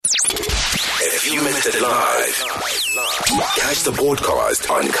Broadcasted live. Catch the podcast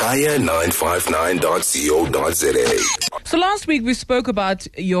on kaya959.co.za. So last week we spoke about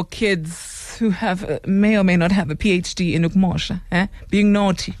your kids who have may or may not have a PhD in Ukmosha, being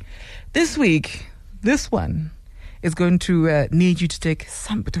naughty. This week, this one is going to need you to take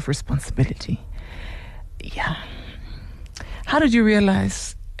some bit of responsibility. Yeah. How did you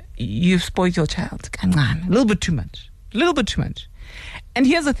realize you've spoiled your child? A little bit too much. A little bit too much. And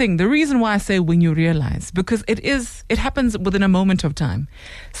here's the thing, the reason why I say when you realize, because it happens within a moment of time.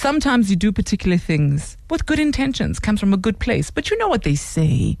 Sometimes you do particular things with good intentions, comes from a good place, but you know what they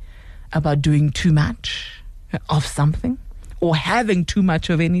say about doing too much of something or having too much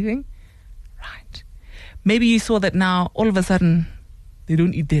of anything, right? Maybe you saw that now all of a sudden they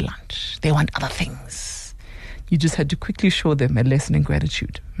don't eat their lunch. They want other things. You just had to quickly show them a lesson in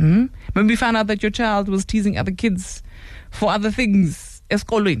gratitude. When we found out that your child was teasing other kids for other things,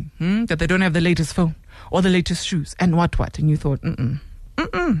 that they don't have the latest phone or the latest shoes and what, and you thought,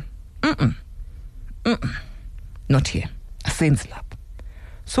 not here. A sense lab.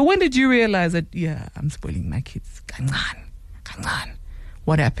 So when did you realize that, yeah, I'm spoiling my kids?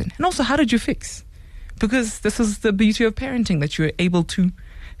 What happened? And also, how did you fix? Because this is the beauty of parenting, that you're able to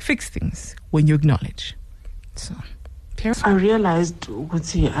fix things when you acknowledge. So, I realized,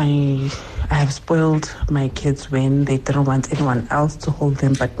 I have spoiled my kids when they didn't want anyone else to hold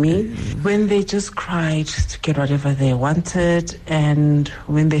them but me. When they just cried to get whatever they wanted, and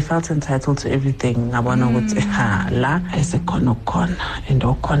when they felt entitled to everything, I want to la is a kono and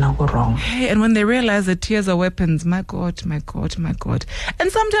okona go wrong. Hey, and when they realize that tears are weapons, my God. And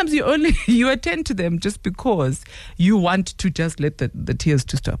sometimes you attend to them just because you want to just let the tears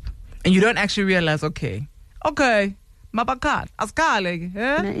to stop, and you don't actually realize, okay. Mabakal, askale,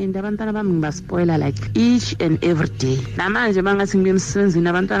 and abantwana bami ngibaspoila like each and every day. Namanje mangathi ngiyemsebenzini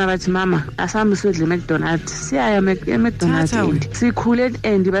abantwana bathi mama asambe siyodla eMcDonald's. Siyaya eMcDonald's and sikhule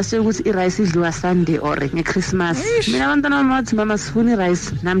and base ukuthi irice idliwa Sunday or ngeChristmas. Mina abantwana bami bathi mama sifuna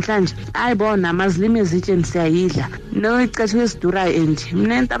irice namhlanje. Ayibona amazilimi ezitsheni siyayidla. No icathu esidurayo and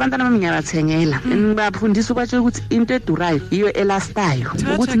mina abantwana bami ngiyabathengela. Ngibafundisa ukuthi into edurayo iyo elastayo.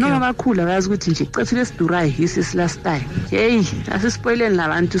 Ukuthi noma bakhula bayazi ukuthi nje icathu lesidurayo yisilastayo. But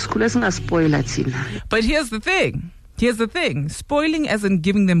here's the thing. Spoiling as in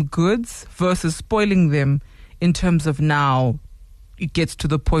giving them goods versus spoiling them in terms of now it gets to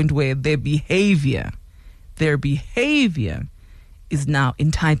the point where their behavior is now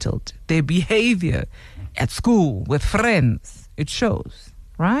entitled. Their behavior at school with friends, it shows,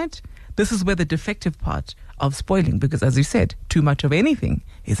 right? This is where the defective part of spoiling, because as you said, too much of anything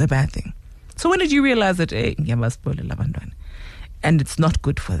is a bad thing. So when did you realize that, hey, and it's not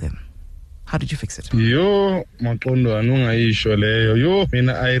good for them? How did you fix it? Mina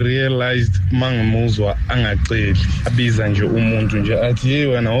I realized mangimuzwa angaceli abiza nje umuntu nje athi hey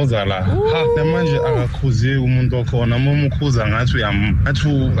wena ozala manje akakhuze umuntu okhona momukhuza ngathi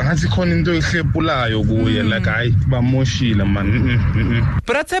ngathi khona into ehlepulayo kuye like hayi bamoshile man.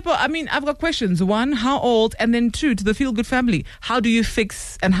 But Atsepo, I mean, I've got questions. One, how old? And then two, to the Feel Good family, how do you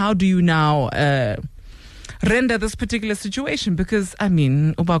fix and how do you now render this particular situation? Because I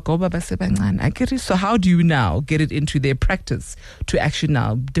mean, I get it. So how do you now get it into their practice to actually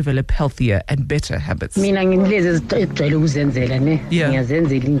now develop healthier and better habits? Mina ngilezi ejwayele ukuzenzela ne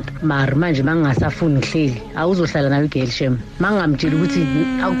ngiyazenzela into mara manje mangasafuni ngihleli awuzohlala nawe igelsham mangamtshela ukuthi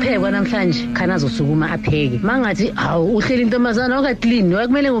akuphekwa namhlanje khana azosukuma apheke mangathi awu uhleli intombazana okaclean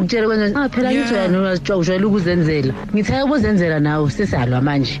wakumele ngokutshela kwenza phela ngijwayele ukuzenzela ngithaya ukuzenzela nawe sesalwa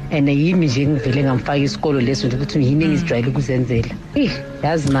manje and yimi nje ngivele ngamfaka isikolo. You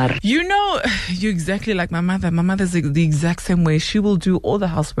know, you're exactly like my mother. My mother's the exact same way. She will do all the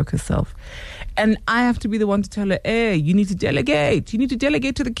housework herself. And I have to be the one to tell her, hey, you need to delegate. You need to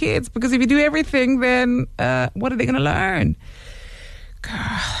delegate to the kids, because if you do everything, then what are they going to learn?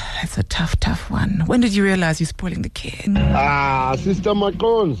 Girl, it's a tough one. When did you realize you're spoiling the kid? Sister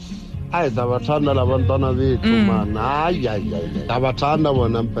Macron. Hayi sabathanda labantwana bethu man hayi sabathanda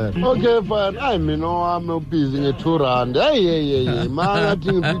bona mpela. Okay fine, hayi mina wami ubhizi nge2 hey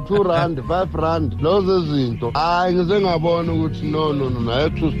manje ngithi 2 rand 5 rand lozo zinto hayi ngize ngabona ukuthi no I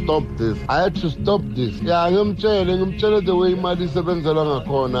have to stop this. Ya ngimtshele the way imali isebenzelwa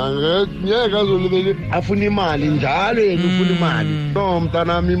ngakhona ngeke azolibele afuna imali njalo yena ufuna imali. No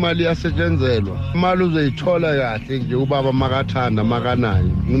mntana wami imali yasetshenzela, imali uzoyithola kahle nje ubaba makathanda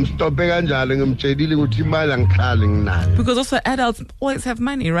makanayo ngimstop. Because also adults always have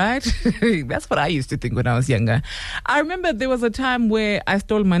money, right? That's what I used to think when I was younger. I remember there was a time where I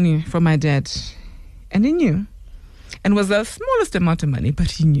stole money from my dad, and he knew. And it was the smallest amount of money, but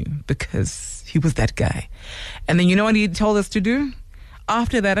he knew because he was that guy. And then you know what he told us to do?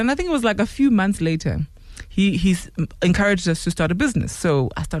 After that, and I think it was like a few months later, he's encouraged us to start a business. So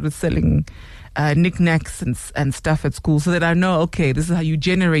I started selling knickknacks and stuff at school so that I know, okay, this is how you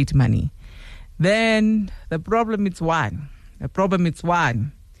generate money. Then the problem is one. I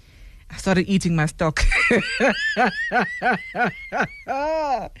started eating my stock.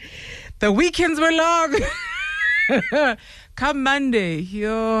 The weekends were long. Come Monday,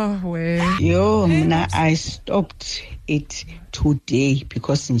 Mna, I stopped it today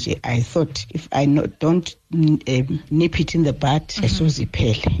because I thought if I don't nip it in the bud,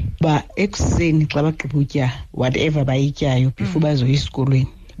 esoziphele. But ekuseni xa bagqiba utya whatever bayityayo before bazoya esikolweni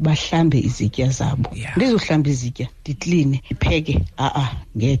bahlambe izitya zabo. Ndizohlamba izitya, ndikline, ndipheke,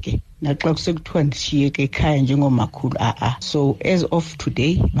 ngeke. Naxa kusekuthiwa ndishiyeke ekhaya njengomakhulu, So as of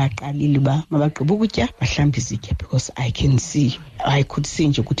today baqalile uba mabagqiba ukutya bahlambe izitya because I could see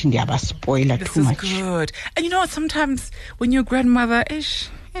nje ukuthi ndiyabaspoila too much. This is good. And you know what, sometimes when your grandmother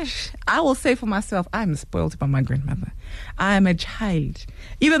I will say for myself, I'm spoiled by my grandmother. I am a child.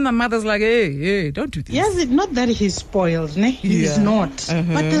 Even my mother's like, hey, don't do this. Yes, it's not that he's spoiled, ne? He's not.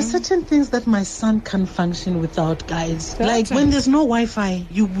 But there's certain things that my son can't function without, guys. Like when there's no Wi-Fi,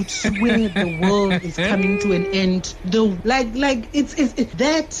 you would swear the world is coming to an end. It's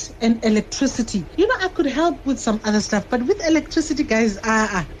that and electricity. You know, I could help with some other stuff, but with electricity, guys,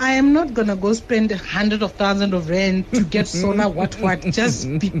 I am not gonna go spend hundreds of thousands of rand to get solar what just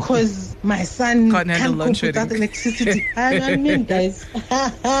because my son can't cope without electricity. I mean, guys,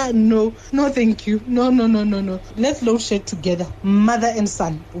 no, thank you. No. Let's load shed together, mother and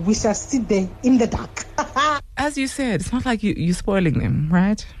son. We shall sit there in the dark. As you said, it's not like you're spoiling them,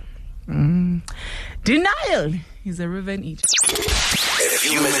 right? Denial is a revenge eater. If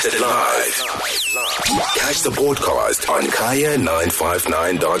you missed it live, catch the podcast on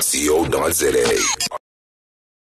kaya959.co.za.